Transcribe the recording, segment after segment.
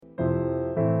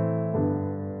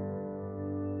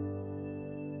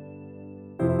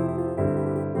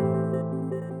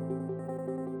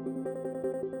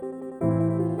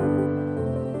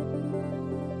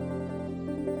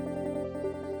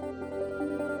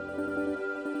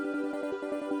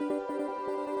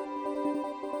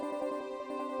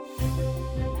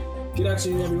Good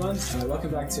afternoon, everyone. Welcome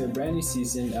back to a brand new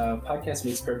season of Podcast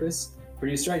Meets Purpose,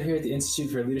 produced right here at the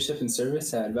Institute for Leadership and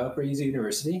Service at Valparaiso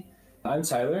University. I'm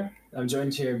Tyler. I'm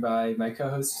joined here by my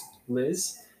co-host,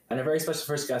 Liz, and a very special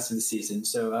first guest of the season.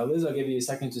 So, Liz, I'll give you a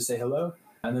second to say hello,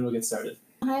 and then we'll get started.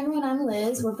 Hi, everyone. I'm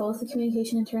Liz. We're both the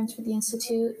communication interns for the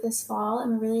Institute this fall,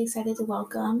 and we're really excited to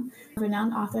welcome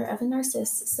renowned author Evan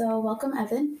Narcisse. So, welcome,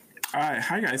 Evan.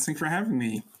 Hi, guys. Thanks for having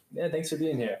me. Yeah, thanks for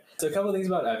being here. So a couple of things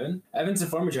about Evan. Evan's a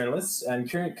former journalist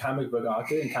and current comic book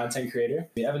author and content creator.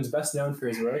 Evan's best known for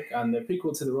his work on the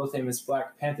prequel to the world-famous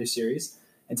Black Panther series,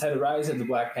 entitled Rise of the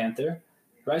Black Panther.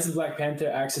 Rise of the Black Panther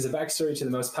acts as a backstory to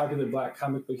the most popular Black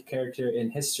comic book character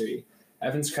in history.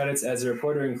 Evan's credits as a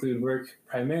reporter include work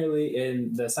primarily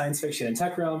in the science fiction and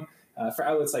tech realm for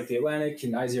outlets like The Atlantic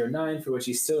and I09, for which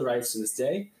he still writes to this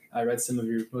day. I read some of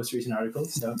your most recent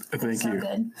articles. So Thank you.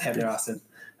 Good. Yeah, they're awesome.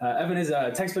 Evan is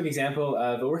a textbook example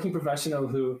of a working professional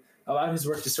who allowed his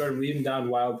work to sort of lead him down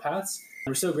wild paths.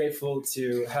 We're so grateful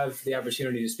to have the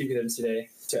opportunity to speak with him today.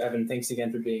 So, Evan, thanks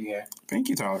again for being here. Thank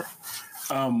you, Tyler.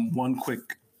 One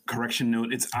quick correction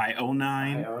note. It's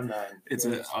I09. I09. It's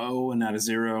an O and not a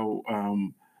 0.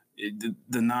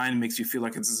 The 9 makes you feel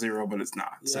like it's a 0, but it's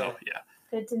not. Yeah. So, yeah.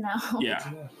 Good to know.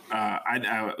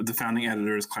 Yeah. The founding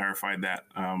editors clarified that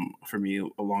for me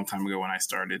a long time ago when I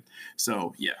started.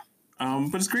 So, yeah.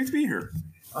 But it's great to be here.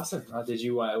 Awesome. Did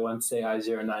you once say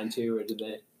I09 too, or did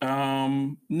they?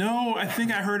 No, I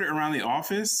think I heard it around the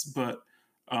office, but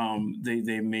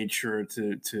they made sure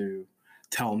to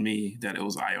tell me that it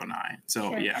was I09. So,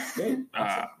 sure. Yeah. Great.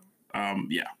 Awesome.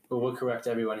 Yeah. Well, we'll correct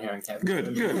everyone here on campus.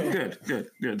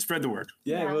 Good. Spread the word.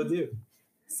 Yeah, we'll do.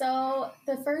 So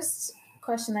the first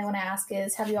question I want to ask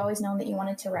is, have you always known that you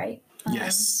wanted to write?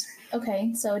 Yes.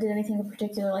 Okay, so did anything in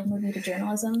particular move you to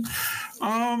journalism?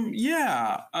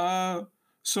 Yeah.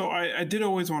 So I did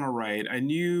always want to write. I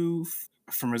knew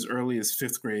from as early as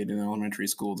 5th grade in elementary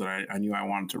school that I knew I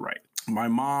wanted to write. My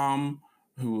mom,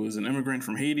 who was an immigrant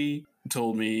from Haiti,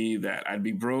 told me that I'd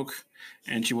be broke,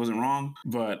 and she wasn't wrong.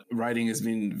 But writing has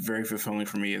been very fulfilling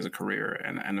for me as a career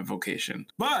and a vocation.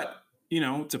 But,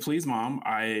 to please mom,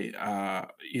 I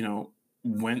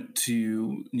went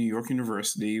to New York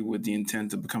University with the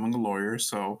intent of becoming a lawyer.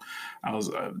 So I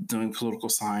was doing political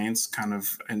science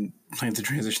and planned to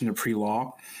transition to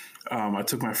pre-law. I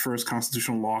took my first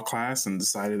constitutional law class and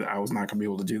decided that I was not going to be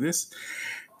able to do this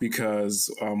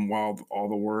because while all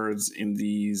the words in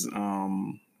these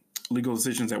legal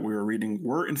decisions that we were reading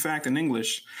were in fact in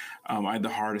English, I had the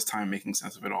hardest time making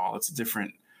sense of it all. It's a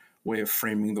different way of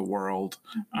framing the world.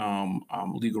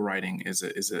 Legal writing is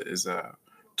a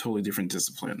totally different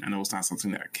discipline, and it was not something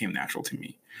that came natural to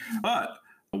me. But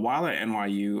while at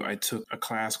NYU, I took a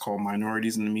class called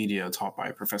Minorities in the Media, taught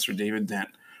by Professor David Dent,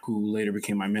 who later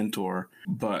became my mentor.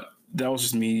 But that was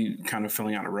just me kind of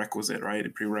filling out a requisite, right? A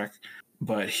prereq.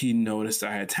 But he noticed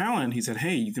I had talent. He said,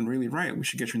 hey, you can really write. We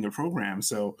should get you in the program.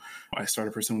 So I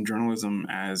started pursuing journalism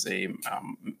as it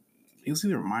was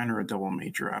either a minor or a double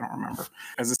major, I don't remember,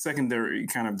 as a secondary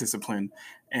kind of discipline.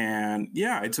 And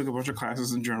yeah, I took a bunch of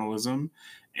classes in journalism,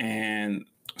 and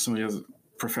some of the other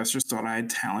professors thought I had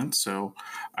talent, so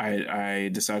I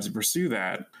decided to pursue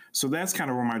that. So that's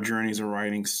kind of where my journey as a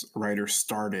writer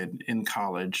started in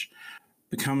college.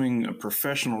 Becoming a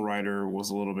professional writer was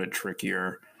a little bit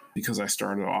trickier because I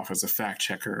started off as a fact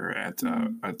checker at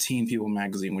a Teen People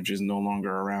magazine, which is no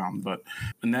longer around.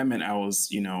 And that meant I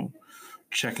was,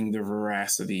 checking the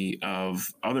veracity of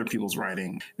other people's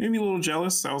writing. It made me a little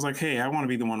jealous. I was like, hey, I want to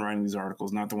be the one writing these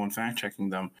articles, not the one fact checking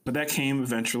them. But that came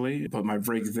eventually. But my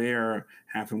break there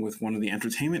happened with one of the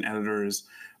entertainment editors.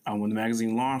 When the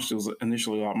magazine launched, it was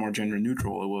initially a lot more gender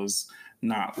neutral. It was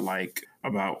not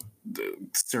about the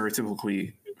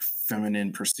stereotypically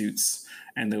feminine pursuits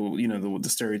and the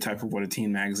stereotype of what a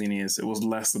teen magazine is. It was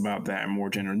less about that and more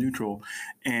gender neutral.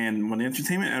 And when the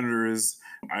entertainment editors,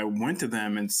 I went to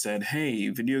them and said, hey,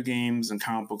 video games and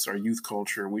comic books are youth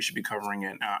culture. We should be covering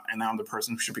it. And I'm the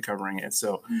person who should be covering it.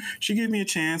 So she gave me a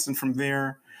chance. And from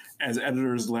there, as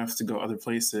editors left to go other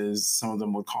places, some of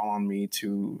them would call on me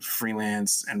to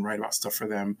freelance and write about stuff for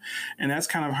them. And that's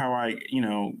kind of how I,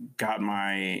 got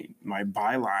my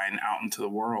byline out into the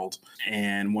world.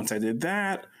 And once I did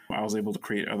that, I was able to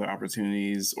create other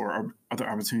opportunities, or other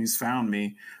opportunities found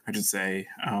me, I should say.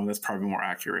 That's probably more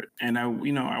accurate. And I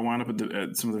wound up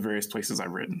at some of the various places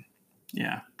I've written.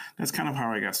 Yeah, that's kind of how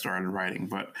I got started writing.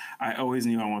 But I always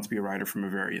knew I wanted to be a writer from a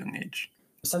very young age.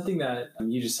 Something that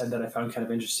you just said that I found kind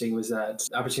of interesting was that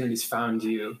opportunities found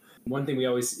you. One thing we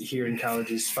always hear in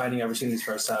college is finding opportunities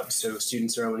for ourselves. So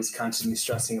students are always constantly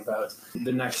stressing about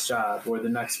the next job or the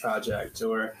next project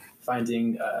or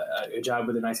finding a job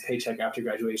with a nice paycheck after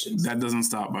graduation. That doesn't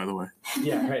stop, by the way.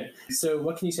 Yeah, right. So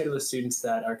what can you say to those students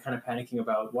that are kind of panicking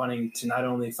about wanting to not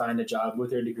only find a job with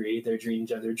their degree, their dream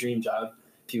job,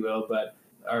 if you will, but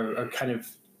are kind of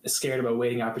scared about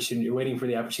waiting for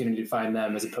the opportunity to find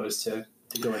them as opposed to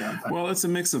going out and finding? Well, it's a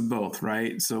mix of both,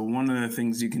 right? So one of the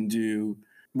things you can do,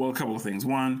 well, a couple of things.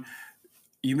 One,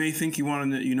 you may think you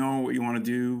know what you want to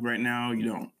do right now. You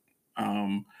don't.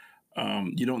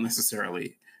 You don't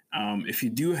necessarily. If you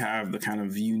do have the kind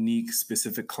of unique,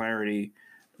 specific clarity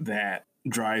that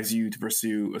drives you to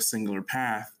pursue a singular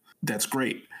path, that's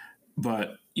great.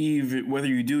 But whether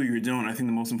you do or you don't, I think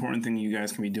the most important thing you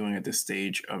guys can be doing at this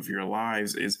stage of your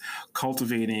lives is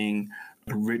cultivating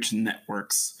rich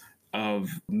networks of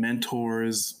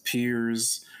mentors,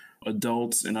 peers,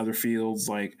 adults in other fields.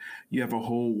 Like, you have a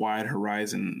whole wide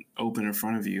horizon open in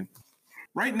front of you.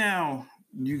 Right now,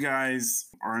 you guys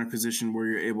are in a position where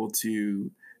you're able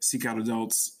to seek out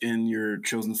adults in your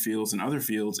chosen fields and other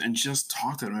fields and just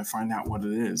talk to them and find out what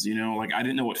it is. Like, I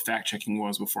didn't know what fact checking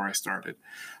was before I started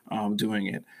doing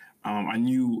it. I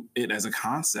knew it as a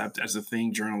concept, as a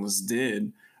thing journalists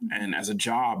did and as a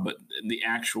job, but the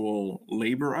actual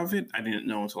labor of it, I didn't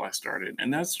know until I started.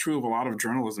 And that's true of a lot of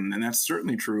journalism. And that's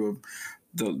certainly true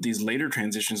of these later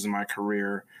transitions in my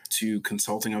career to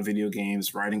consulting on video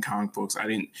games, writing comic books.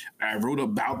 I wrote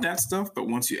about that stuff, but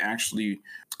once you actually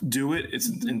do it,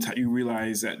 you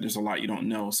realize that there's a lot you don't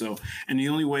know. So, and the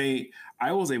only way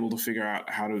I was able to figure out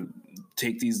how to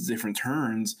take these different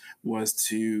turns was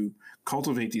to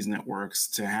cultivate these networks,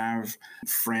 to have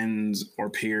friends or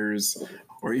peers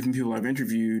or even people I've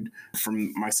interviewed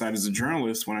from my side as a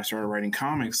journalist when I started writing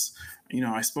comics.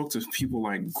 I spoke to people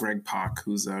like Greg Pak,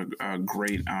 who's a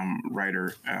great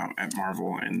writer at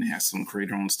Marvel and has some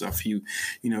creator-owned stuff. He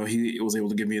was able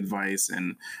to give me advice,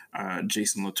 and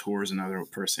Jason Latour is another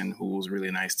person who was really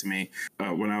nice to me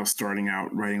when I was starting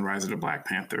out writing Rise of the Black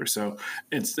Panther. So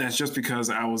that's just because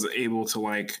I was able to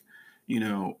I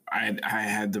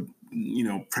had the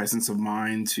presence of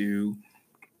mind to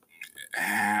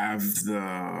have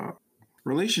the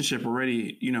relationship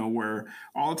already, where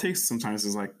all it takes sometimes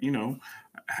is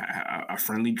a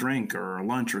friendly drink or a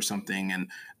lunch or something.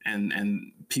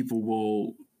 And people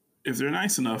will, if they're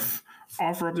nice enough,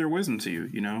 offer up their wisdom to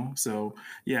you, So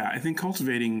yeah, I think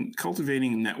cultivating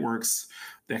networks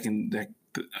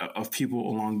of people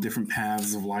along different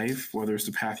paths of life, whether it's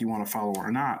the path you want to follow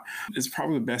or not, is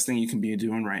probably the best thing you can be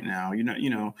doing right now.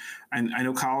 I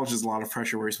know college is a lot of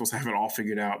pressure where you're supposed to have it all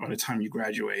figured out by the time you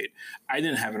graduate. I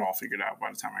didn't have it all figured out by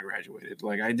the time I graduated.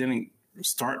 Like, I didn't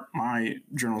start my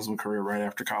journalism career right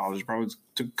after college. It probably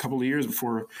took a couple of years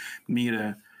before me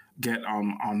to get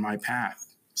on my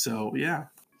path. So yeah.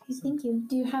 Thank you.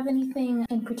 Do you have anything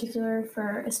in particular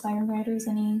for aspiring writers?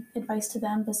 Any advice to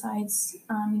them besides,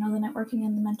 the networking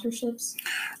and the mentorships?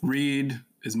 Read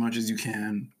as much as you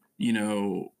can.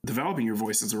 Developing your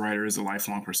voice as a writer is a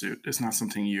lifelong pursuit. It's not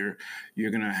something you're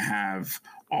going to have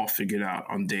all figured out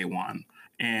on day one.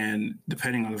 And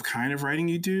depending on the kind of writing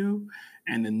you do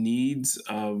and the needs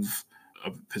of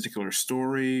a particular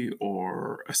story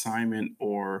or assignment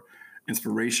or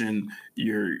inspiration,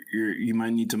 you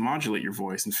might need to modulate your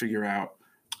voice and figure out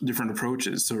different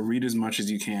approaches. So read as much as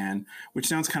you can, which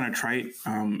sounds kind of trite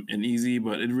and easy,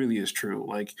 but it really is true.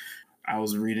 Like, I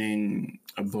was reading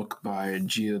a book by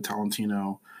Gia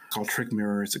Tolentino called Trick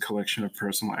Mirror. It's a collection of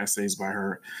personal essays by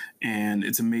her, and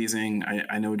it's amazing.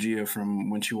 I know Gia from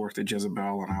when she worked at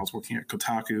Jezebel, and I was working at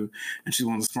Kotaku, and she's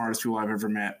one of the smartest people I've ever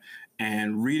met.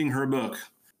 And reading her book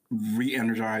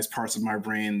re-energize parts of my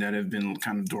brain that have been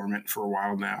kind of dormant for a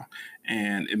while now.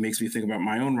 And it makes me think about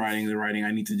my own writing, the writing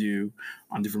I need to do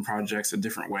on different projects a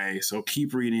different way. So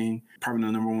keep reading. Probably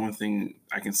the number one thing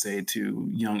I can say to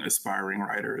young aspiring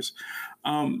writers.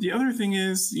 The other thing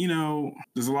is,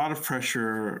 there's a lot of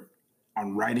pressure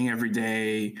on writing every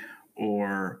day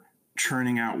or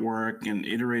churning out work and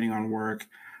iterating on work.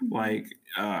 Like,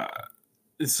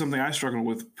 it's something I struggle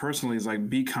with personally, is like,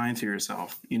 be kind to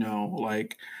yourself,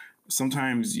 like,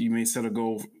 sometimes you may set a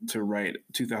goal to write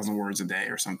 2,000 words a day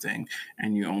or something,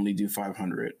 and you only do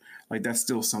 500. Like, that's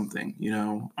still something,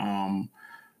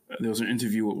 There was an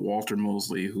interview with Walter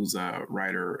Mosley, who's a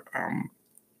writer,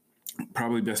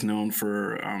 probably best known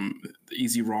for the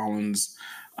Easy Rawlins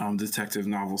detective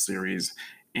novel series.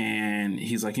 And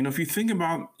he's like, if you're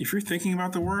thinking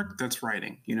about the work, that's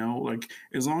writing, like,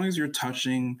 as long as you're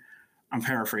touching, I'm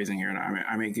paraphrasing here, and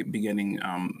I may be getting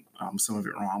some of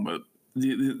it wrong, but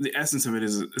the essence of it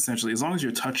is essentially, as long as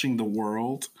you're touching the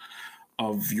world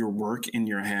of your work in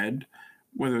your head,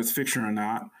 whether it's fiction or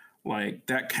not, like,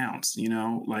 that counts,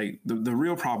 like the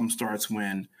real problem starts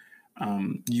when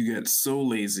you get so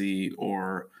lazy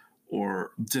or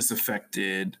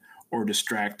disaffected or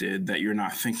distracted that you're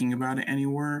not thinking about it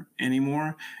anymore,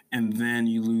 and then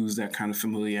you lose that kind of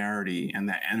familiarity and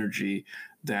that energy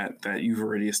that you've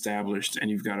already established, and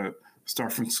you've got to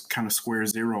start from kind of square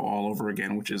zero all over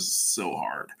again, which is so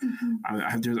hard.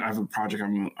 I have a project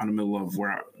I'm in the middle of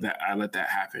where I let that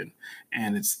happen,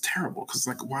 and it's terrible because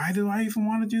like, why do I even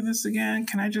want to do this again?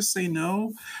 Can I just say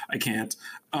no? I can't.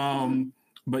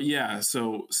 But yeah,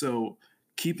 so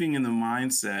keeping in the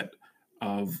mindset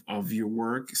of your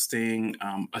work, staying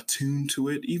attuned to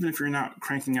it, even if you're not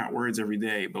cranking out words every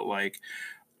day, but like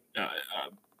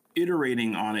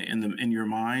iterating on it in your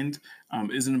mind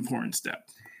is an important step.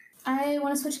 I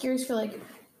want to switch gears for like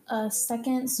a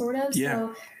second, sort of. Yeah.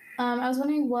 So I was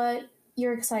wondering what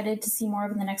you're excited to see more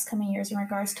of in the next coming years in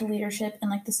regards to leadership in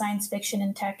like the science fiction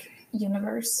and tech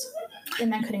universe,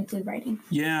 and that could include writing.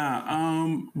 Yeah.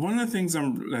 One of the things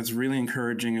that's really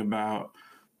encouraging about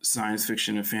science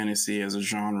fiction and fantasy as a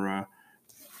genre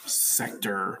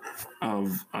sector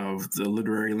of the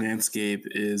literary landscape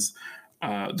is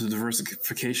the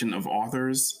diversification of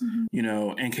authors. You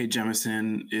know, N.K.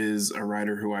 Jemisin is a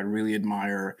writer who I really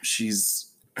admire. She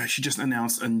just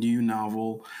announced a new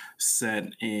novel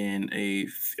set in a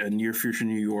near future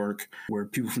New York where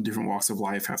people from different walks of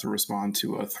life have to respond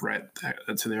to a threat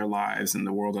to their lives and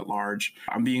the world at large.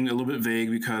 I'm being a little bit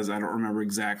vague because I don't remember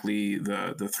exactly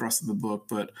the thrust of the book,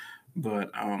 but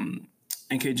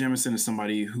N.K. Jemisin is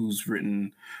somebody who's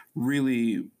written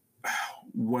really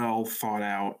well thought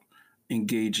out,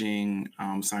 engaging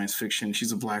science fiction.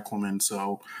 She's a Black woman,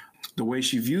 so the way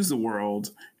she views the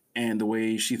world and the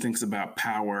way she thinks about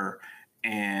power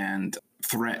and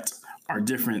threat are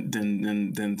different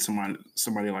than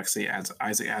somebody like, say,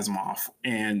 Isaac Asimov.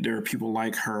 And there are people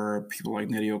like her, people like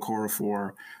Nnedi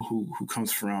Okorafor, who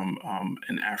comes from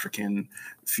an African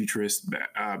futurist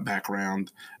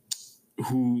background,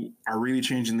 who are really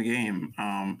changing the game.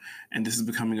 And this is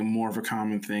becoming more of a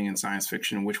common thing in science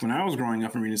fiction, which when I was growing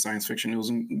up and reading science fiction, it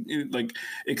was like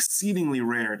exceedingly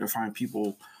rare to find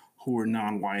people who were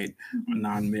non-white,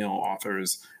 non-male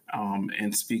authors,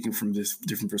 and speaking from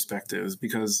different perspectives.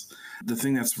 Because the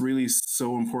thing that's really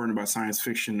so important about science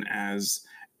fiction as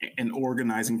an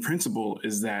organizing principle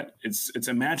is that it's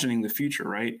imagining the future,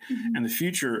 right? And the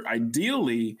future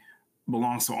ideally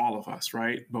belongs to all of us,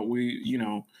 right? But we, you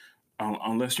know,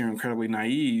 unless you're incredibly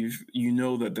naive, you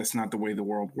know that that's not the way the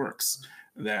world works,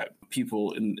 that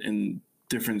people in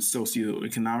different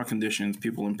socioeconomic conditions,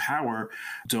 people in power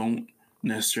don't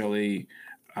necessarily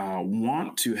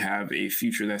want to have a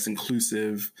future that's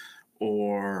inclusive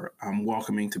or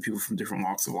welcoming to people from different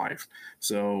walks of life.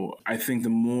 So I think the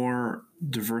more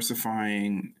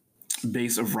diversifying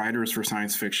base of writers for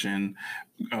science fiction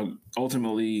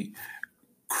ultimately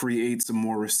creates a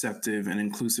more receptive and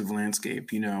inclusive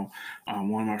landscape. You know,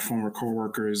 one of my former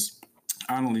coworkers,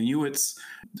 Annalee Newitz,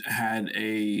 had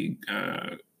a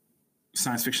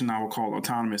science fiction novel called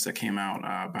Autonomous that came out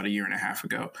about 1.5 years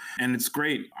ago. And it's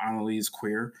great. Annalee is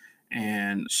queer,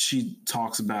 and she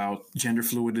talks about gender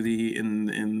fluidity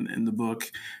in the book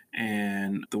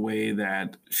and the way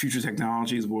that future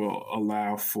technologies will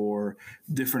allow for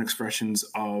different expressions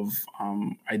of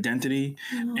identity.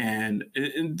 And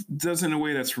it does in a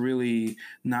way that's really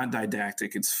not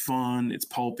didactic. It's fun, it's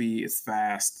pulpy, it's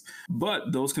fast,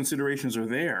 but those considerations are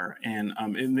there. And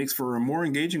it makes for a more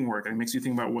engaging work. And it makes you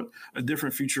think about what a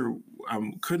different future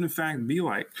could in fact be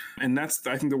like. And that's,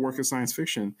 I think, the work of science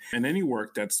fiction. And any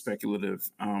work that's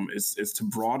speculative is to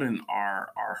broaden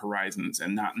our horizons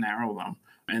and not narrow them.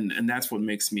 And that's what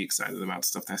makes me excited about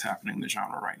stuff that's happening in the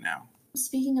genre right now.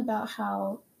 Speaking about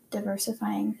how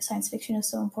diversifying science fiction is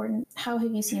so important, how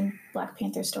have you seen Black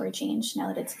Panther's story change now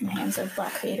that it's in the hands of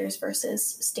Black creators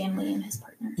versus Stan Lee and his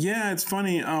partner? Yeah, it's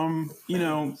funny.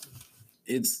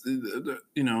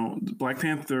 Black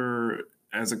Panther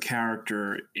as a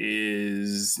character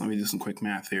is, let me do some quick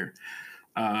math here,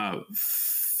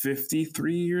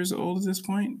 53 years old at this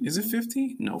point. Is it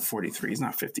 50? No, 43. He's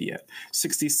not 50 yet.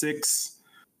 66.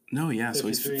 No, yeah.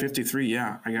 53. So he's 53.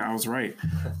 Yeah, I was right.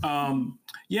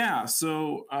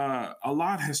 So a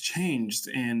lot has changed.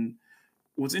 And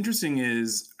what's interesting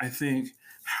is, I think,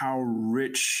 how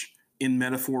rich in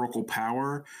metaphorical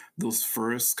power those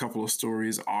first couple of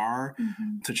stories are.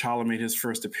 T'Challa made his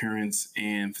first appearance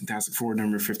in Fantastic Four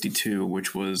number 52,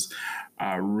 which was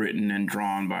written and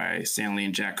drawn by Stan Lee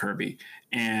and Jack Kirby.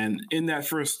 And in that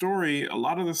first story, a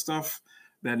lot of the stuff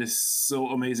that is so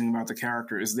amazing about the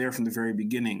character is there from the very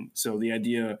beginning. So the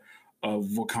idea of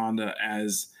Wakanda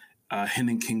as a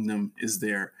hidden kingdom is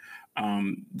there.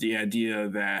 The idea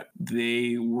that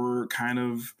they were kind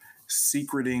of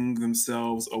secreting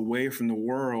themselves away from the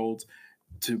world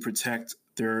to protect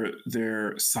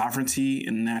their sovereignty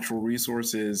and natural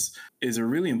resources is a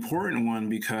really important one,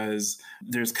 because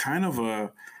there's kind of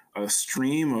a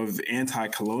stream of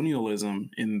anti-colonialism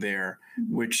in there,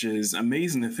 which is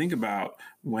amazing to think about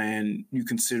when you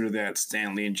consider that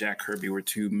Stan Lee and Jack Kirby were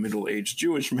two middle-aged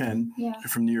Jewish men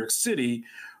from New York City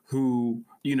who,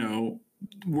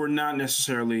 were not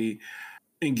necessarily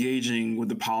engaging with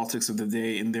the politics of the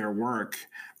day in their work,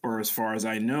 or as far as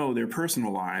I know, their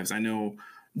personal lives. I know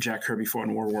Jack Kirby fought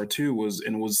in World War II, was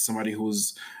somebody who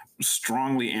was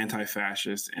strongly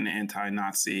anti-fascist and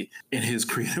anti-Nazi in his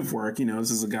creative work. This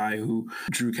is a guy who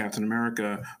drew Captain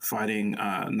America fighting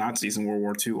Nazis in World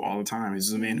War II all the time.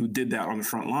 He's a man who did that on the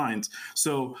front lines.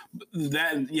 So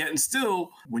that, yet and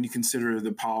still, when you consider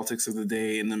the politics of the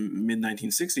day in the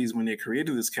mid-1960s, when they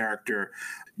created this character,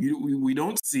 we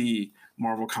don't see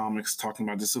Marvel Comics talking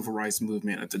about the civil rights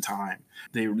movement at the time.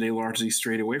 They largely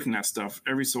strayed away from that stuff.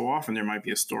 Every so often there might be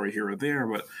a story here or there,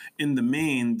 but in the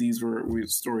main, these were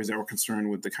stories that were concerned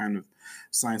with the kind of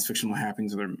science fictional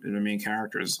happenings of their main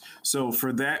characters. So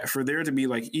for there to be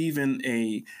like even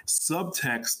a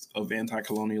subtext of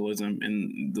anti-colonialism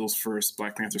in those first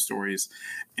Black Panther stories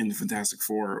in the Fantastic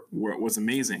Four was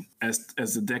amazing. As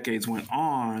the decades went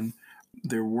on,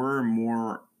 there were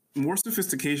more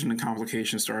sophistication and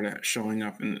complications started showing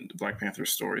up in the Black Panther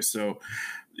stories. So,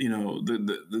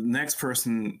 the next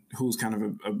person who's kind of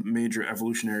a major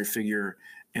evolutionary figure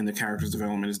in the character's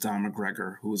development is Don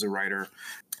McGregor, who was a writer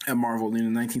at Marvel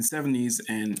in the 1970s,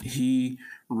 and he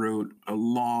wrote a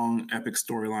long epic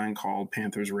storyline called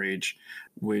Panther's Rage,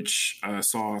 which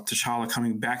saw T'Challa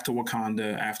coming back to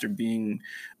Wakanda after being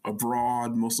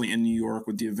abroad, mostly in New York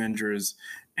with the Avengers,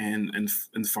 and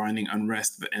finding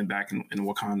unrest and back in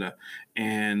Wakanda.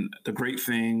 And the great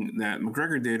thing that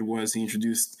McGregor did was he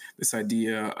introduced this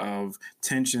idea of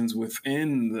tensions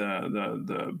within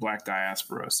the Black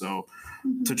diaspora. So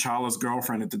T'Challa's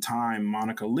girlfriend at the time,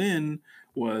 Monica Lynn,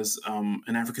 was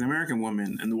an African-American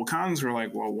woman. And the Wakandans were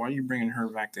like, well, why are you bringing her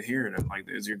back to here? Like,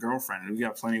 as your girlfriend. We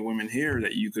got plenty of women here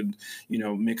that you could,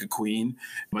 make a queen.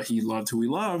 But he loved who he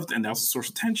loved, and that was a source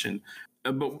of tension.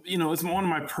 But, it's one of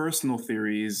my personal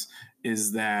theories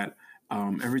is that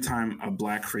every time a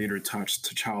Black creator touched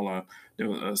T'Challa, there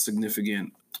was a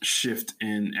significant shift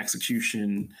in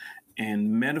execution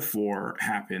and metaphor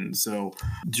happened. So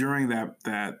during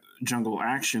that Jungle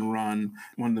Action run,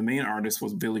 one of the main artists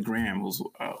was Billy Graham, who's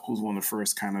one of the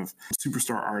first kind of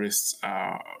superstar artists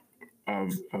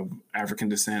of African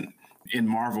descent in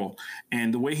Marvel.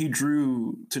 And the way he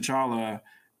drew T'Challa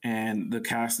and the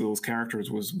cast of those characters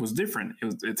was different.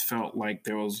 It felt like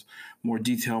there was more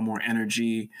detail, more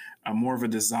energy, more of a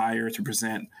desire to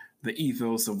present the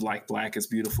ethos of like Black is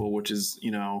beautiful, which is,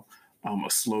 a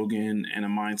slogan and a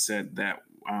mindset that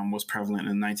was prevalent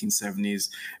in the 1970s.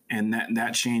 And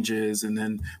that changes. And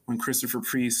then when Christopher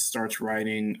Priest starts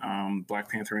writing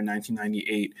Black Panther in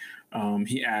 1998,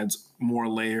 he adds more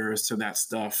layers to that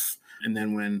stuff. And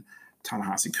then when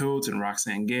Ta-Nehisi Coates and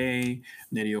Roxane Gay,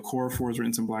 Nnedi Okorafor has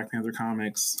written some Black Panther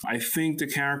comics, I think the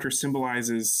character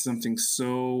symbolizes something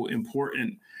so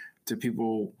important to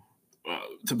people,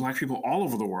 to Black people all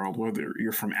over the world, whether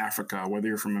you're from Africa, whether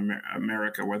you're from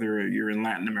America, whether you're in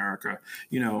Latin America,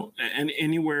 and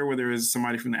anywhere where there is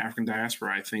somebody from the African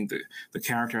diaspora. I think that the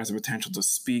character has the potential to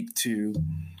speak to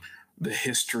the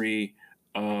history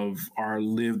of our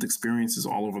lived experiences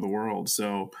all over the world.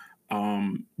 So,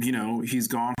 he's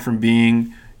gone from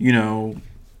being,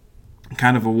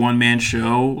 kind of a one-man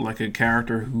show, like a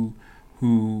character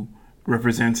who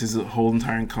represents his whole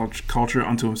entire culture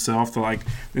unto himself, to like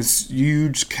this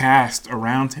huge cast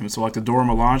around him. So like the Dora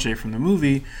Milaje from the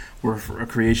movie were a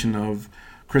creation of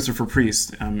Christopher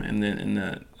Priest in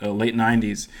the late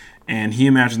 90s. And he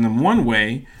imagined them one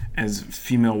way as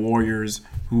female warriors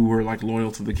who were like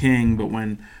loyal to the king. But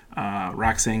when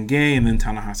Roxane Gay and then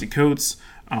Ta-Nehisi Coates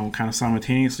kind of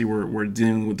simultaneously were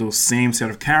dealing with those same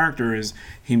set of characters,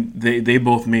 they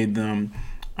both made them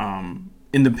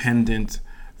independent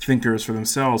thinkers for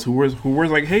themselves, who were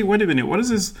like, hey, wait a minute, what is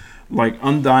this like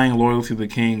undying loyalty to the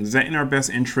king? Is that in our best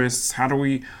interests?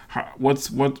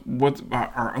 What's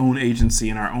our own agency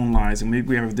in our own lives? And maybe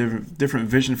we have a different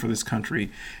vision for this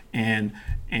country, and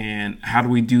how do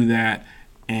we do that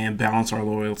and balance our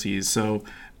loyalties? So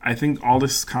I think all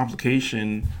this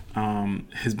complication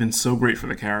has been so great for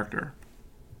the character.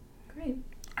 Great.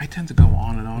 I tend to go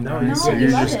on and on. No, you're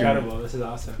just incredible. This is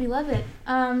awesome. We love it.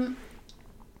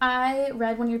 I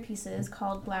read one of your pieces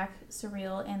called Black,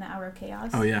 Surreal, and the Hour of Chaos.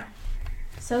 Oh, yeah.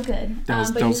 So good.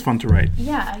 That was fun to write.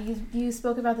 Yeah, you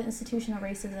spoke about the institutional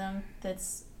racism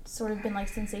that's sort of been like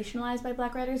sensationalized by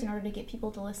Black writers in order to get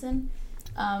people to listen.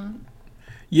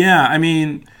 Yeah, I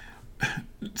mean,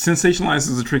 sensationalized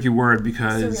is a tricky word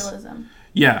because Surrealism.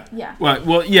 Yeah.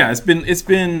 Well, yeah. It's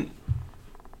been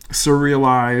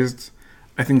surrealized.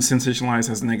 I think sensationalized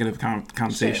has a negative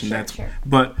connotation. Sure.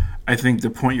 But I think the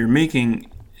point you're making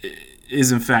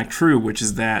is in fact true, which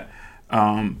is that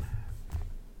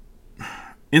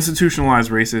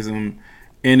institutionalized racism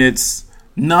in its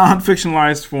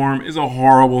non-fictionalized form is a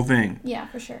horrible thing. Yeah,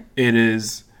 for sure. It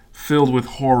is filled with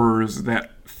horrors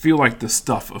that feel like the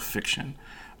stuff of fiction.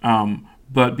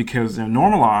 But because they're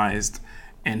normalized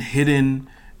and hidden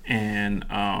and,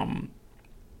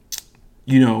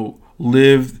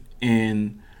 lived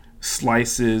in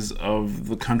slices of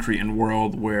the country and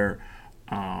world where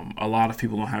a lot of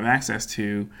people don't have access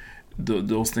to,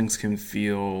 those things can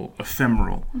feel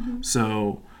ephemeral. Mm-hmm.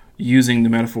 So using the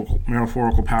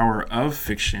metaphorical power of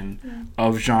fiction,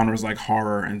 of genres like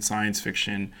horror and science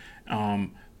fiction,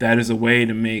 that is a way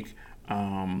to make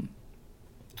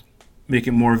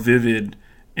it more vivid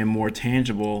and more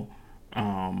tangible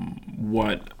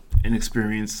what an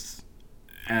experience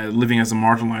living as a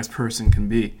marginalized person can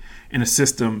be in a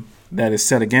system that is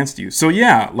set against you. So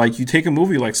yeah, like you take a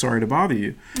movie like Sorry to Bother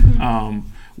You,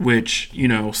 which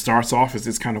starts off as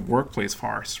this kind of workplace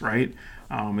farce, right?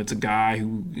 It's a guy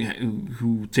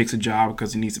who takes a job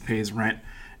because he needs to pay his rent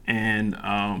and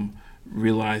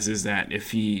realizes that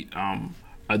if he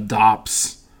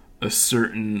adopts a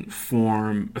certain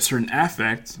form, a certain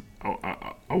affect,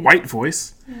 a white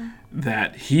voice,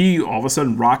 that he all of a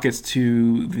sudden rockets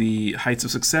to the heights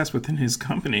of success within his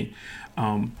company.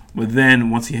 But then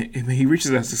once he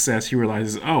reaches that success, he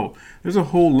realizes, there's a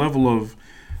whole level of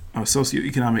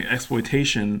socioeconomic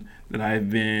exploitation that I've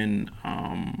been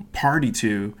party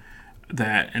to.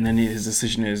 And then his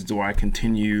decision is, do I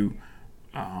continue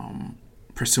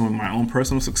pursuing my own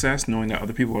personal success, knowing that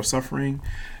other people are suffering?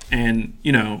 And,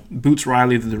 Boots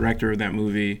Riley, the director of that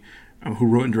movie, who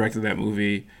wrote and directed that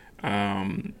movie,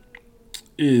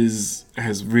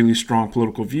 has really strong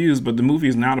political views, but the movie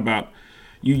is not about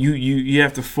you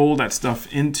have to fold that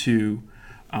stuff into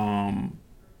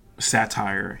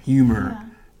satire,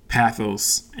 humor,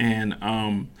 pathos, and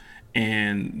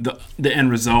the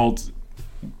end result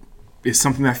is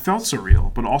something that felt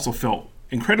surreal, but also felt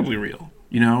incredibly real.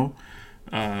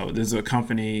 There's a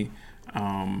company,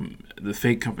 the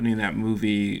fake company in that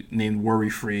movie named Worry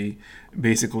Free.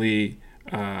 Basically,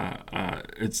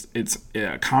 it's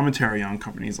a commentary on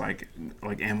companies like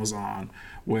Amazon,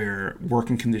 where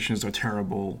working conditions are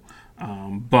terrible,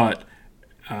 but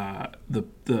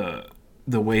the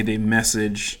way they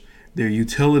message their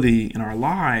utility in our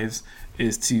lives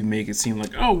is to make it seem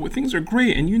like, things are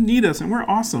great and you need us and we're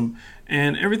awesome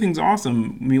and everything's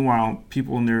awesome. Meanwhile,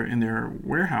 people in their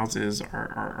warehouses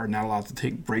are not allowed to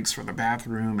take breaks for the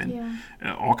bathroom and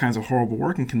all kinds of horrible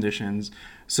working conditions.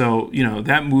 So,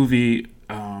 that movie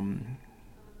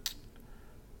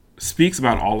speaks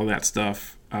about all of that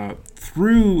stuff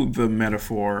through the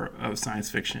metaphor of science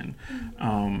fiction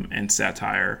and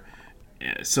satire.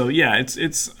 So yeah,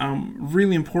 it's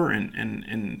really important,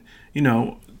 and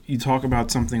you talk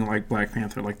about something like Black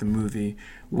Panther, like the movie,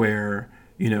 where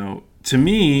to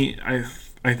me,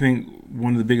 I think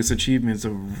one of the biggest achievements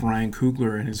of Ryan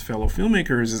Coogler and his fellow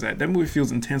filmmakers is that movie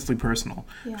feels intensely personal.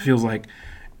 It feels like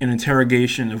an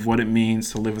interrogation of what it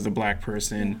means to live as a Black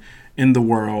person in the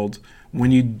world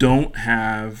when you don't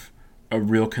have a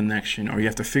real connection, or you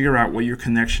have to figure out what your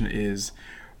connection is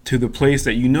to the place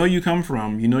that you come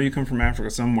from. You come from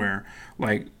Africa somewhere,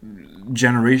 like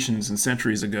generations and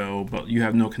centuries ago, but you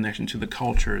have no connection to the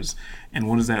cultures. And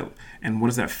what does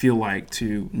that feel like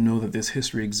to know that this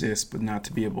history exists, but not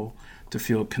to be able to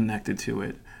feel connected to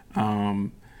it?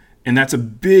 And that's a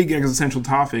big existential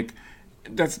topic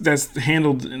that's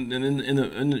handled in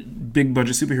a big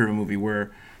budget superhero movie,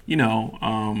 where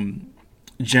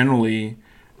generally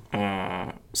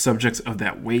subjects of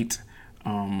that weight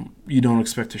you don't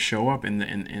expect to show up in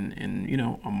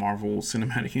a Marvel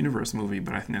Cinematic Universe movie,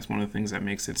 but I think that's one of the things that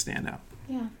makes it stand out.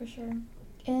 Yeah, for sure.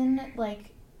 And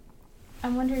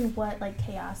I'm wondering what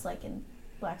chaos, in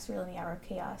Black Surreal and the Hour of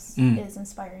Chaos, is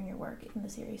inspiring your work in the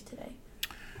series today.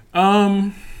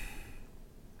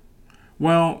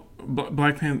 Well,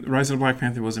 Rise of the Black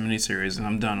Panther was a miniseries, and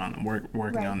I'm done on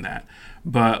working on that.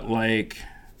 But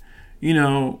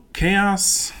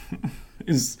chaos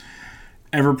is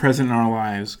ever present in our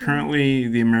lives. Currently,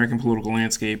 the American political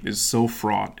landscape is so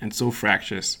fraught and so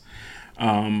fractious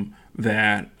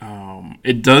that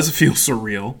it does feel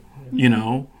surreal.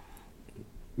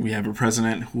 We have a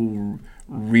president who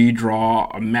redraw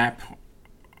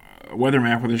a weather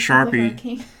map with a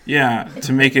Sharpie,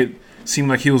 to make it seem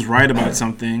like he was right about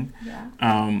something,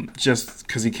 just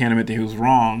because he can't admit that he was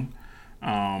wrong.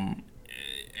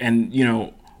 And, you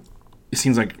know, it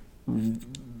seems like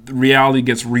reality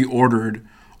gets reordered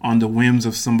on the whims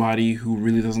of somebody who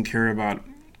really doesn't care about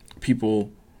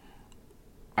people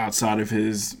outside of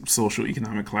his social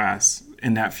economic class,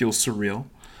 and that feels surreal.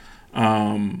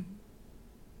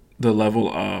 The level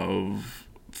of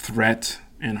threat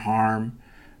and harm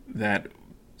that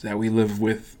we live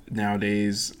with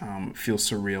nowadays feels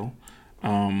surreal.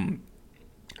 And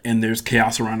there's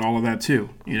chaos around all of that too.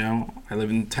 You know, I live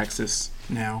in Texas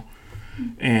now,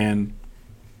 and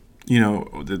you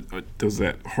know, there was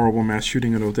that horrible mass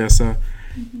shooting in Odessa,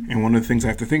 and one of the things I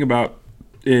have to think about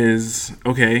is,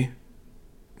 okay,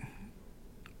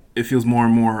 it feels more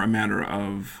and more a matter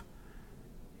of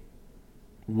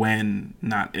when,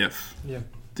 not if. Yeah.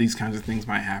 These kinds of things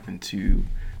might happen to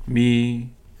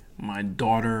me, my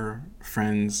daughter,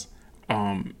 friends,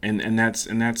 and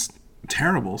that's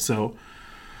terrible. So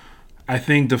I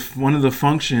think one of the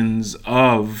functions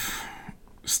of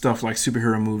stuff like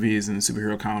superhero movies and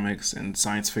superhero comics and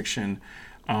science fiction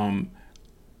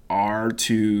are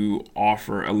to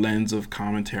offer a lens of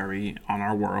commentary on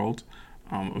our world,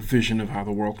 a vision of how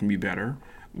the world can be better.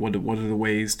 What are the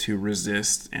ways to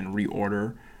resist and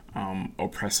reorder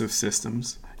oppressive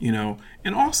systems, you know,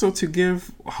 and also to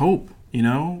give hope, you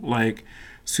know, like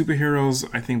superheroes,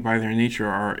 I think by their nature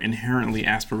are inherently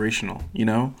aspirational, you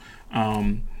know.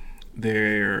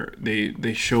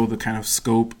 They show the kind of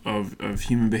scope of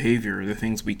human behavior, the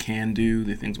things we can do,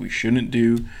 the things we shouldn't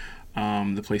do,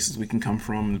 the places we can come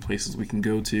from, the places we can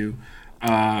go to.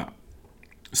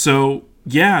 So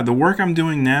yeah, the work I'm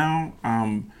doing now,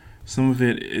 some of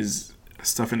it is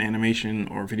stuff in animation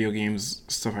or video games,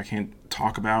 stuff I can't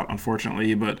talk about,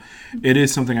 unfortunately, but it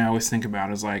is something I always think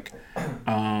about, is like,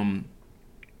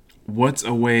 what's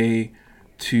a way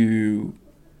to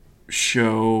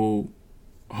show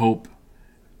hope?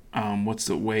 What's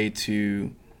the way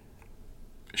to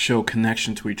show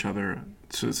connection to each other,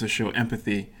 to show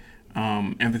empathy?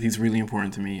 Empathy is really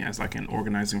important to me as like an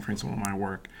organizing principle in my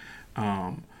work.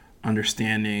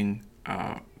 Understanding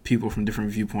people from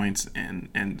different viewpoints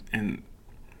and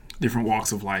different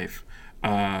walks of life.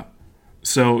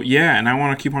 So yeah, and I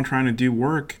want to keep on trying to do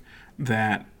work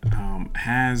that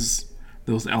has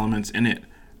those elements in it.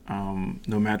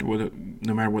 No matter what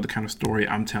the kind of story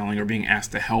I'm telling or being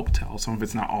asked to help tell. Some of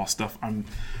it's not all stuff I'm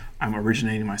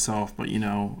originating myself, but you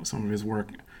know, some of his work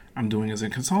I'm doing as a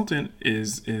consultant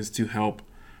is to help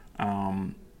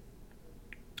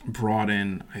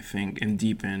broaden, I think, and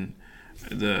deepen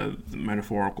the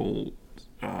metaphorical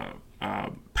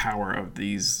power of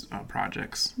these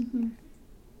projects.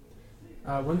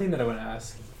 One thing that I want to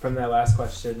ask from that last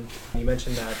question, you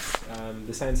mentioned that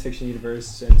the science fiction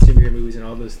universe and superhero movies and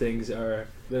all those things are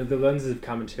the lenses of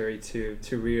commentary to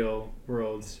real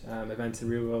world events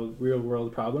and real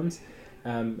world problems.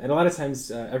 And a lot of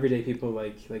times, everyday people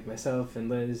like myself and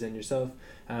Liz and yourself,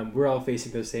 we're all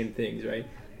facing those same things, right?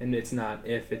 And it's not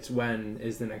if, it's when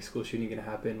is the next school shooting going to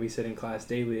happen. We sit in class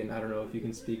daily, and I don't know if you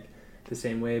can speak the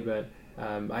same way, but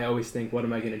I always think, what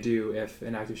am I going to do if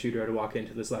an active shooter were to walk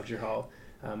into this lecture hall?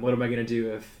 What am I going to do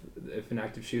if an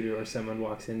active shooter or someone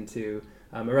walks into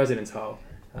a residence hall?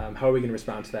 How are we going to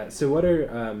respond to that? So what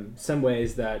are some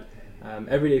ways that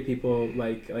everyday people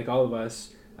like all of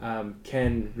us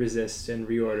can resist and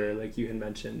reorder, like you had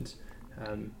mentioned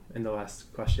in the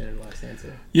last question and last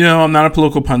answer? You know, I'm not a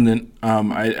political pundit.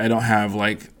 I don't have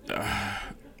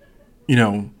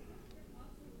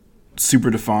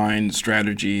super defined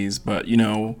strategies, but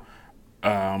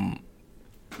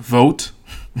vote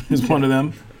is one of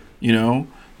them.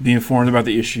 Be informed about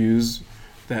the issues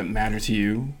that matter to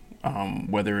you,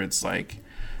 whether it's like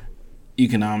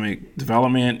economic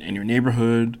development in your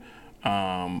neighborhood.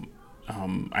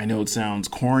 I know it sounds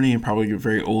corny and probably a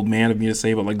very old man of me to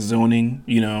say, but like zoning,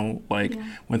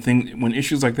 when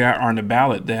issues like that are on the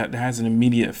ballot, that has an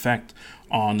immediate effect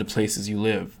on the places you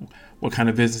live. What kind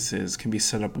of businesses can be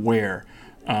set up where,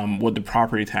 what the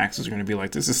property taxes are going to be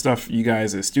like. This is stuff you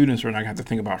guys as students are not going to have to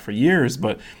think about for years,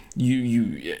 but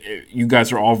you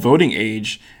guys are all voting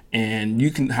age, and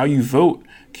how you vote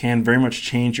can very much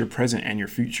change your present and your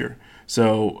future.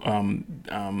 So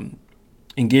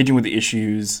engaging with the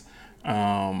issues,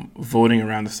 voting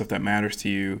around the stuff that matters to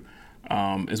you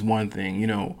is one thing,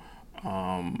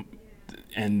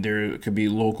 and there could be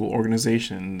local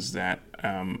organizations that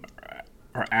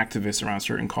are activists around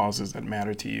certain causes that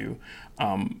matter to you.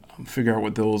 Figure out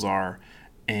what those are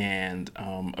and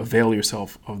avail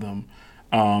yourself of them.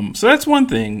 So that's one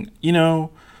thing,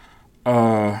 not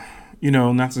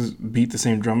to beat the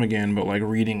same drum again, but like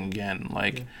reading again,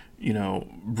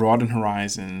 broaden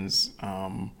horizons,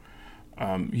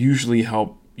 usually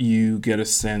help you get a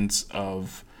sense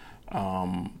of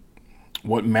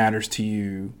what matters to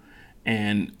you.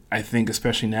 And I think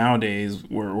especially nowadays,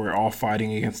 we're all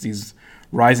fighting against these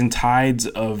rising tides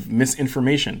of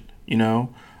misinformation,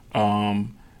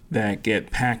 that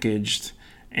get packaged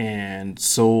and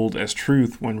sold as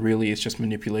truth when really it's just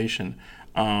manipulation.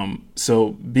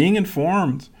 So being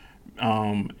informed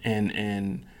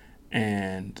and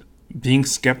being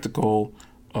skeptical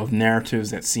of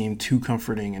narratives that seem too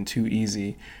comforting and too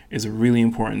easy is a really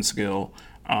important skill.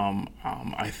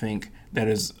 I think that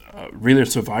is really a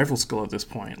survival skill at this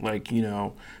point. Like,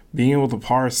 being able to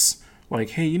parse, like,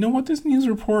 hey, you know what, this news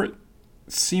report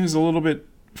seems a little bit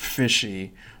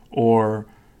fishy, or,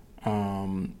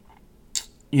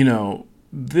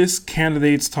 this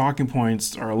candidate's talking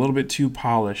points are a little bit too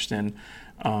polished, and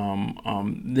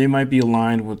they might be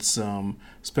aligned with some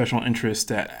special interests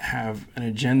that have an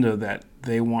agenda that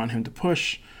they want him to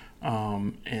push,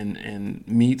 and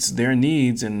meets their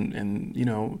needs, and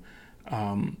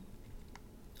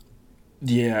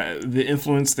the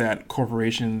influence that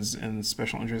corporations and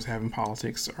special interests have in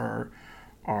politics are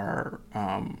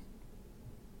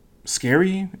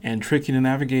scary and tricky to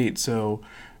navigate. So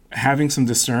having some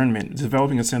discernment,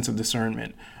 developing a sense of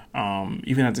discernment,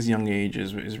 even at this young age,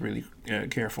 is really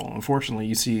careful. Unfortunately,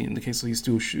 you see in the case of these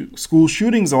school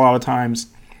shootings, a lot of times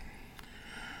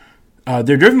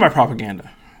they're driven by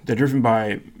propaganda. They're driven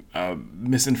by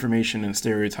misinformation and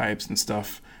stereotypes and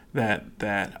stuff that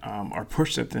are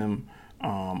pushed at them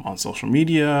on social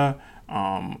media,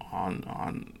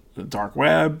 on the dark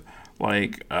web.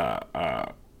 Like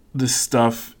this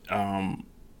stuff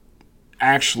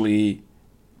actually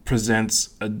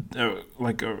presents a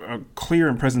clear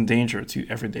and present danger to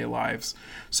everyday lives.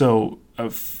 So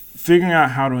figuring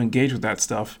out how to engage with that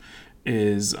stuff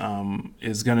is going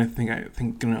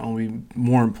to only be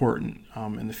more important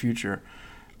in the future.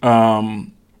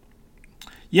 Voting,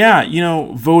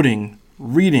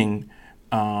 reading,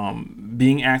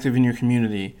 being active in your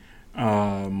community,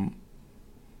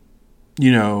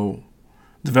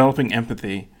 developing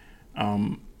empathy.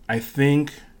 I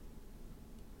think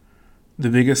the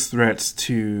biggest threats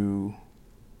to,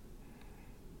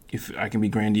 if I can be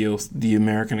grandiose, the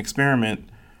American experiment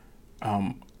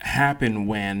happen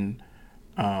when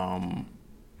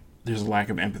there's a lack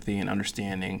of empathy and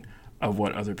understanding of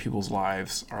what other people's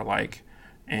lives are like.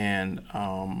 And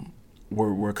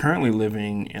we're currently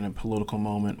living in a political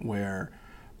moment where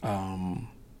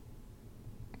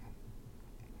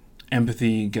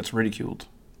empathy gets ridiculed,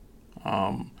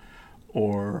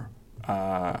 or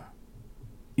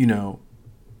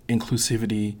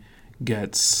inclusivity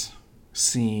gets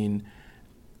seen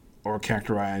or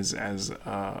characterized as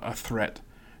a threat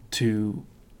to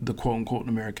the quote-unquote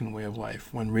American way of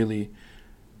life, when really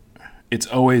it's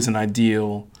always an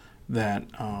ideal that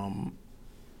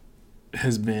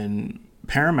has been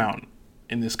paramount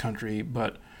in this country,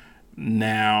 but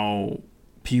now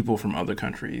people from other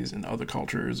countries and other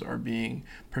cultures are being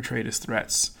portrayed as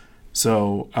threats.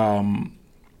 So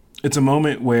it's a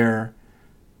moment where,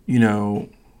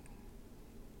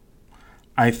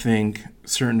 I think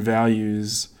certain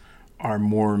values are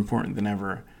more important than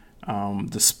ever,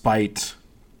 despite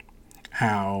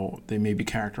how they may be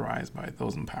characterized by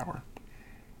those in power.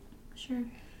 Sure.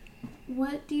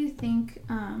 What do you think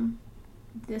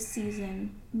this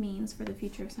season means for the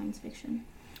future of science fiction?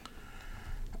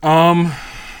 Wow.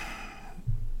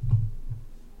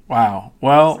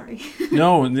 Well, sorry.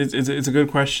 No, it's a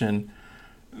good question.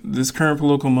 This current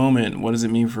political moment, what does it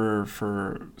mean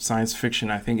for science fiction?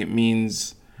 I think it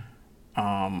means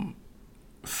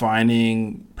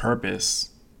finding purpose.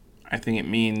 I think it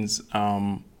means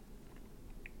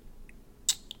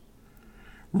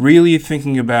really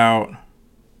thinking about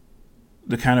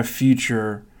the kind of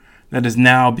future that is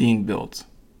now being built.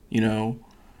 I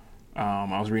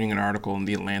was reading an article in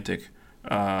The Atlantic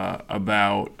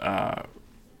about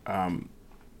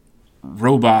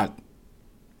robot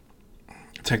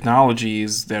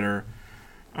technologies that are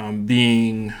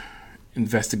being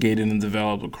investigated and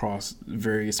developed across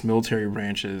various military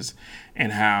branches,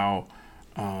 and how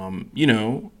a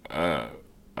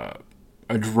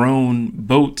drone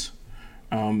boat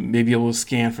may be able to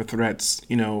scan for threats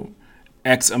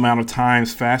X amount of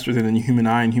times faster than the human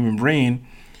eye and human brain,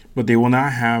 but they will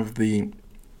not have the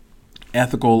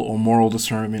ethical or moral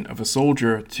discernment of a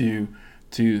soldier to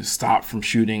stop from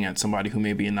shooting at somebody who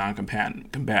may be a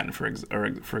non-combatant,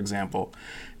 for example.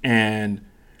 And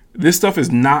this stuff is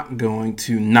not going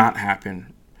to not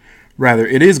happen. Rather,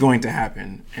 it is going to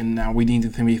happen. And now we need to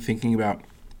be thinking about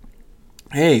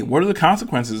hey, what do the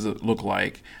consequences look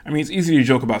like? I mean, it's easy to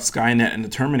joke about Skynet and the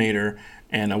Terminator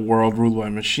and a world ruled by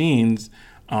machines.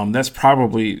 That's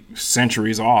probably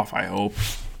centuries off, I hope.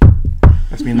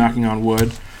 That's me knocking on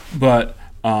wood. But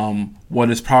what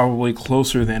is probably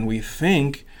closer than we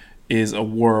think is a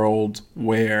world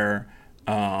where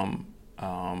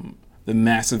the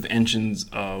massive engines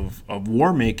of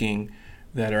war making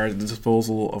that are at the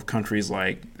disposal of countries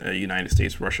like the United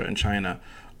States, Russia, and China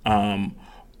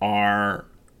are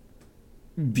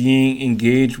being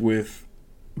engaged with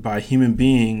by human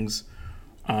beings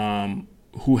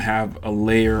who have a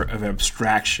layer of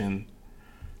abstraction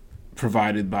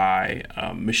provided by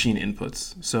machine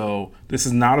inputs. So this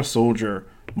is not a soldier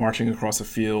marching across a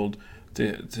field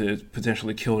to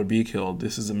potentially kill or be killed.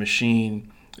 This is a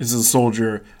machine. This is a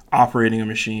soldier operating a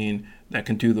machine that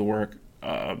can do the work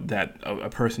that a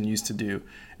person used to do.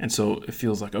 And so it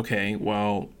feels like, okay,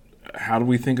 well, how do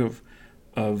we think of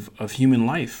human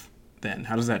life then?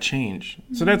 How does that change?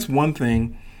 Mm-hmm. So that's one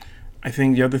thing. I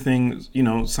think the other thing,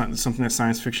 something that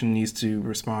science fiction needs to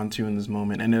respond to in this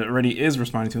moment, and it already is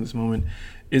responding to in this moment,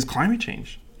 is climate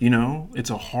change.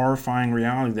 It's a horrifying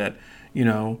reality that,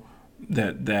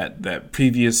 that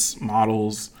previous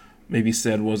models maybe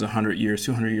said was 100 years,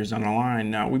 200 years down the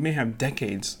line. Now we may have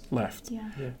decades left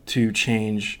to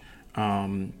change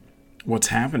what's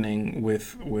happening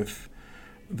with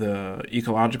the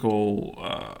ecological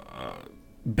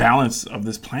balance of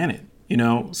this planet.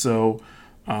 So.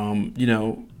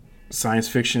 Science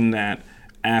fiction that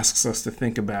asks us to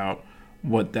think about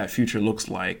what that future looks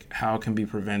like, how it can be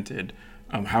prevented,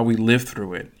 how we live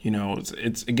through it.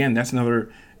 It's again, that's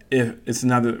another if. It's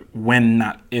another when,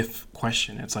 not if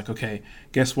question. It's like, okay,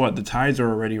 guess what? The tides are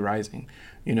already rising.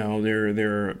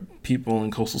 There are people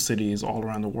in coastal cities all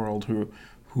around the world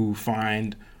who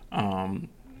find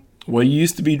what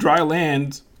used to be dry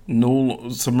land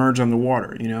submerged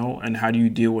underwater. And how do you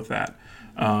deal with that?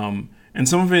 And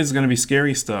some of it is going to be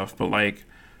scary stuff, but like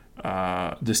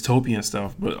dystopian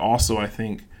stuff. But also, I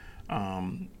think,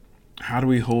 how do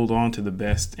we hold on to the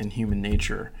best in human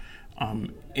nature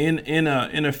in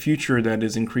a future that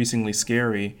is increasingly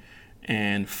scary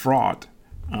and fraught?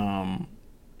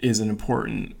 Is an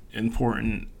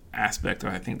important aspect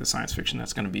of, I think, the science fiction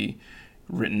that's going to be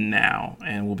written now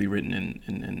and will be written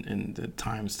in the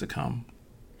times to come.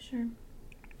 Sure.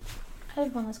 I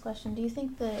have one last question. Do you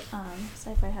think that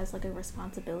sci-fi has like a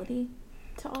responsibility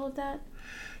to all of that?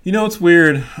 It's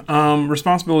weird.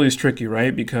 Responsibility is tricky,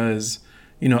 right? Because,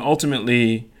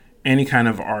 ultimately any kind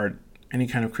of art, any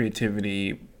kind of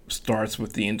creativity starts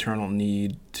with the internal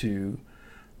need to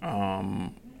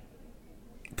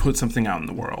put something out in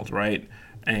the world, right?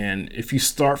 And if you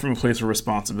start from a place of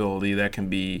responsibility, that can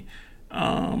be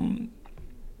something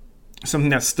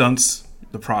that stunts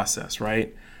the process,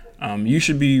 right? You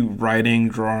should be writing,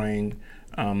 drawing,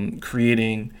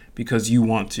 creating because you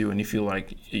want to and you feel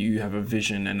like you have a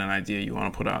vision and an idea you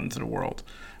want to put out into the world.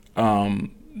 The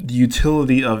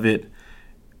utility of it,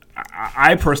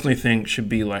 I personally think, should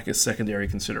be like a secondary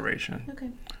consideration.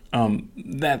 Okay.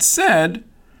 That said,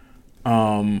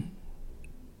 I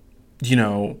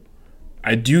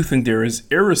do think there is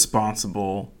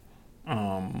irresponsible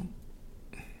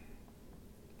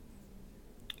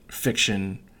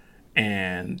fiction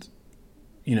and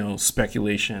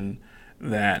speculation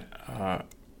that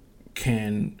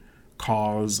can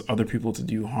cause other people to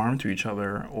do harm to each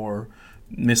other or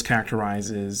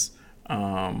mischaracterizes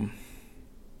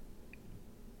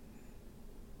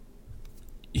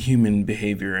human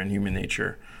behavior and human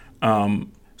nature.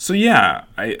 So yeah,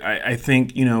 I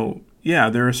think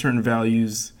there are certain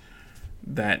values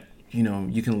that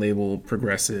you can label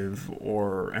progressive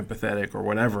or empathetic or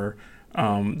whatever.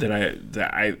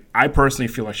 That I personally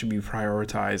feel like should be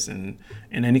prioritized in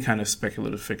any kind of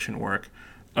speculative fiction work.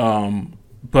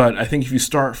 But I think if you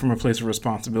start from a place of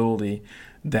responsibility,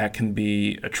 that can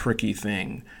be a tricky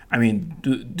thing. I mean,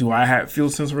 do I feel a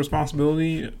sense of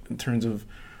responsibility in terms of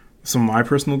some of my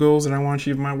personal goals that I want to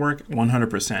achieve in my work?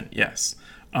 100%, yes.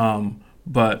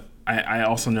 But I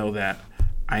also know that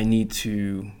I need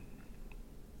to.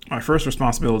 My first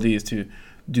responsibility is to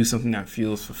do something that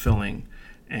feels fulfilling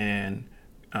and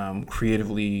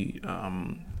creatively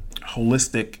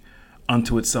holistic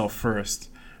unto itself first,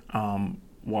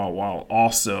 while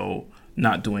also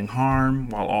not doing harm,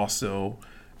 while also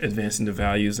advancing the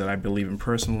values that I believe in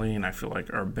personally and I feel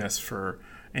like are best for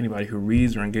anybody who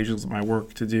reads or engages with my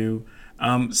work to do.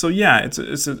 So yeah, it's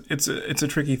a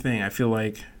tricky thing. I feel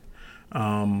like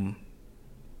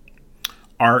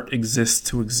art exists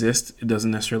to exist. It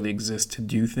doesn't necessarily exist to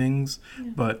do things,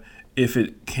 but if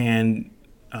it can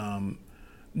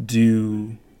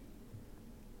do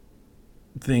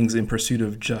things in pursuit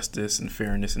of justice and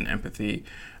fairness and empathy,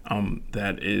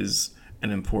 that is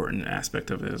an important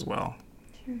aspect of it as well.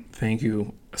 Sure. Thank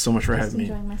you so much for having me.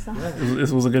 Enjoying myself. Yeah.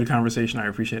 This was a good conversation. I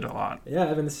appreciate it a lot. Yeah,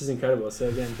 Evan, this is incredible. So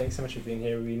again, thanks so much for being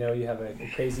here. We know you have a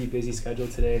crazy busy schedule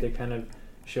today. They're kind of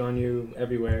showing you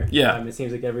everywhere. Yeah. It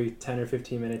seems like every 10 or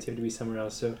 15 minutes you have to be somewhere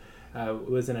else. So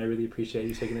Liz and I really appreciate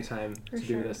you taking the time to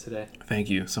be with us today. Thank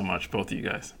you so much, both of you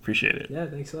guys. Appreciate it. Yeah,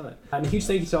 thanks a lot. And a huge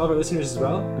thank you to all of our listeners as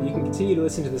well. You can continue to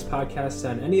listen to this podcast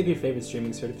on any of your favorite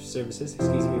streaming services.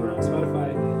 We're on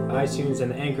Spotify, iTunes,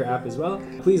 and the Anchor app as well.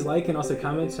 Please like and also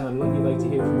comment on what you'd like to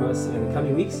hear from us in the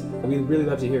coming weeks. We'd really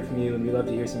love to hear from you, and we'd love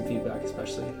to hear some feedback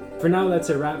especially. For now, that's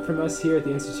a wrap from us here at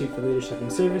the Institute for Leadership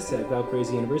and Service at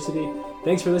Valparaiso University.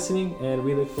 Thanks for listening, and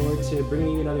we look forward to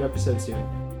bringing you another episode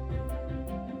soon.